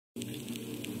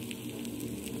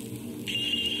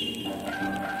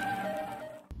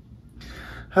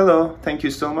Hello, thank you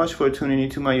so much for tuning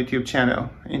into my YouTube channel.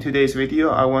 In today's video,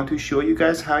 I want to show you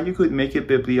guys how you could make a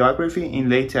bibliography in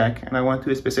Latex, and I want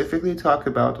to specifically talk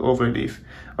about Overleaf.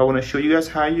 I want to show you guys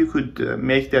how you could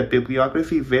make that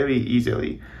bibliography very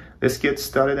easily. Let's get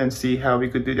started and see how we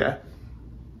could do that.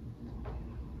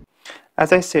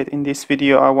 As I said in this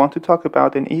video, I want to talk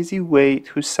about an easy way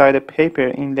to cite a paper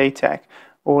in Latex,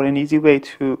 or an easy way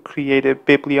to create a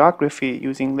bibliography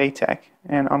using Latex,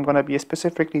 and I'm going to be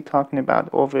specifically talking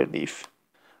about Overleaf.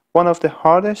 One of the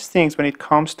hardest things when it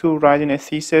comes to writing a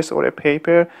thesis or a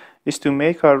paper is to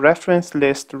make a reference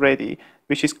list ready,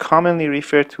 which is commonly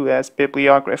referred to as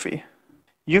bibliography.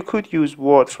 You could use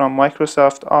Word from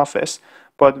Microsoft Office,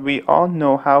 but we all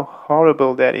know how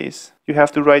horrible that is. You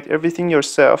have to write everything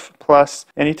yourself, plus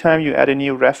anytime you add a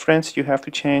new reference, you have to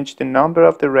change the number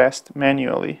of the rest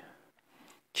manually.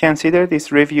 Consider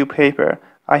this review paper.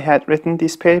 I had written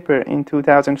this paper in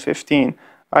 2015.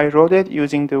 I wrote it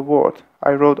using the Word.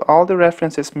 I wrote all the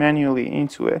references manually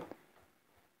into it.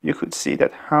 You could see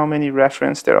that how many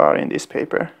references there are in this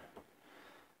paper.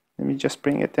 Let me just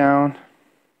bring it down.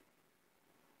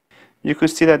 You could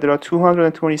see that there are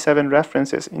 227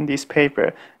 references in this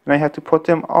paper, and I had to put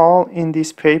them all in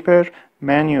this paper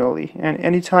manually. And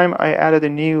anytime I added a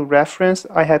new reference,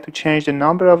 I had to change the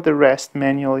number of the rest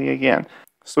manually again.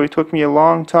 So it took me a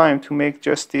long time to make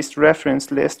just this reference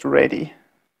list ready.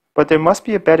 But there must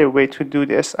be a better way to do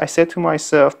this, I said to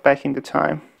myself back in the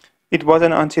time. It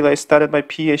wasn't until I started my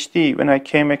PhD when I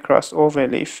came across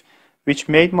Overleaf, which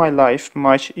made my life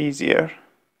much easier.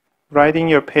 Writing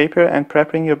your paper and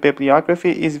preparing your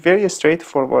bibliography is very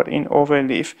straightforward in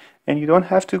Overleaf, and you don't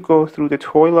have to go through the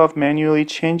toil of manually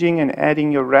changing and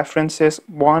adding your references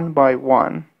one by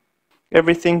one.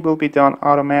 Everything will be done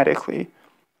automatically.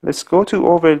 Let's go to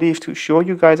Overleaf to show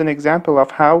you guys an example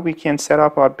of how we can set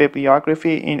up our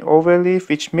bibliography in Overleaf,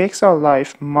 which makes our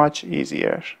life much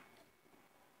easier.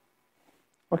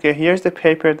 Okay, here's the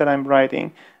paper that I'm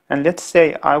writing, and let's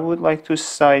say I would like to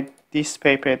cite this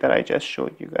paper that I just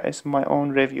showed you guys, my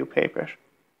own review paper.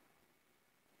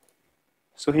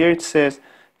 So here it says,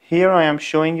 here I am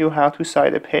showing you how to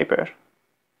cite a paper.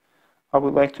 I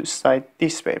would like to cite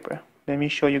this paper. Let me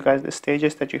show you guys the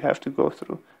stages that you have to go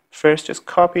through. First, just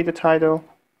copy the title,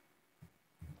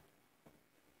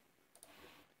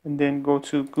 and then go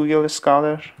to Google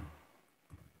Scholar.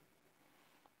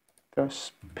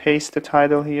 Just paste the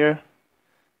title here.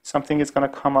 Something is going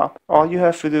to come up. All you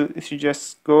have to do is you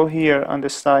just go here on the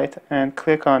site and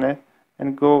click on it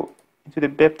and go into the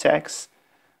bib text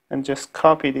and just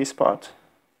copy this part.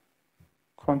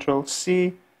 Control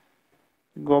C,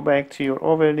 go back to your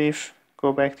Overleaf,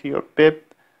 go back to your bib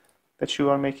that you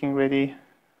are making ready,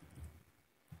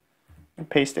 and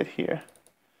paste it here.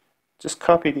 Just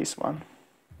copy this one.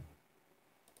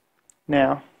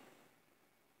 Now,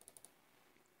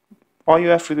 all you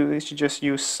have to do is you just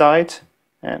use cite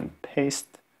and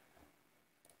paste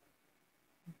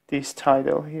this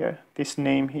title here, this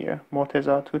name here,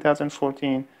 Morteza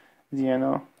 2014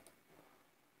 ZNO.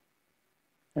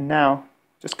 And now,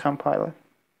 just compile it.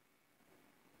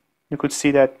 You could see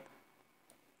that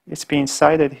it's being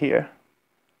cited here.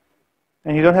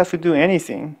 And you don't have to do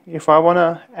anything. If I want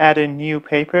to add a new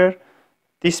paper,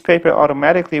 this paper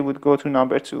automatically would go to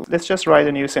number 2. Let's just write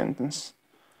a new sentence.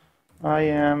 I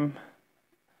am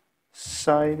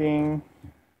citing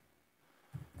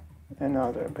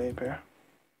another paper.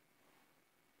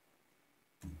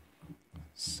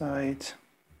 Cite.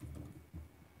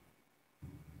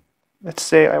 Let's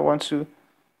say I want to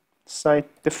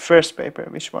cite the first paper,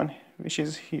 which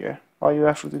is here. All you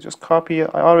have to do is just copy it.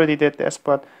 I already did this,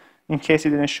 but in case it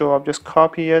didn't show up, just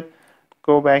copy it,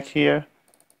 go back here,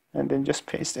 and then just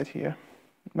paste it here.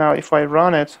 Now if I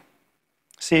run it,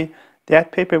 see,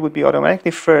 that paper would be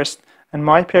automatically first, and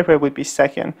my paper would be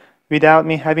second, without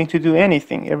me having to do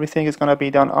anything. Everything is going to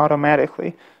be done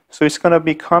automatically. So it's going to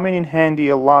be coming in handy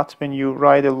a lot when you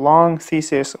write a long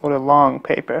thesis or a long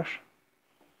paper.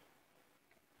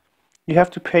 You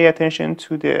have to pay attention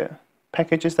to the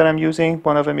packages that I'm using.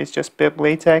 One of them is just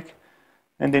bibliotech,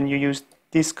 and then you use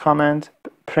this command,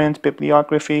 print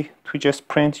bibliography, to just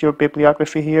print your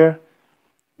bibliography here,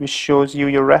 which shows you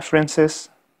your references.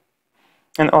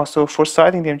 And also for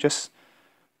citing them, just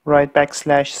write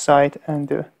 \cite and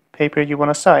the paper you want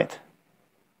to cite.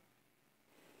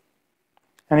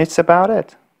 And it's about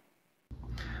it.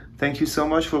 Thank you so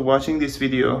much for watching this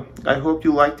video. I hope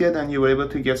you liked it and you were able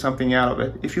to get something out of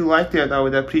it. If you liked it, I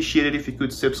would appreciate it if you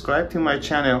could subscribe to my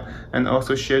channel and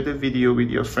also share the video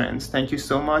with your friends. Thank you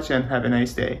so much and have a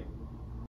nice day.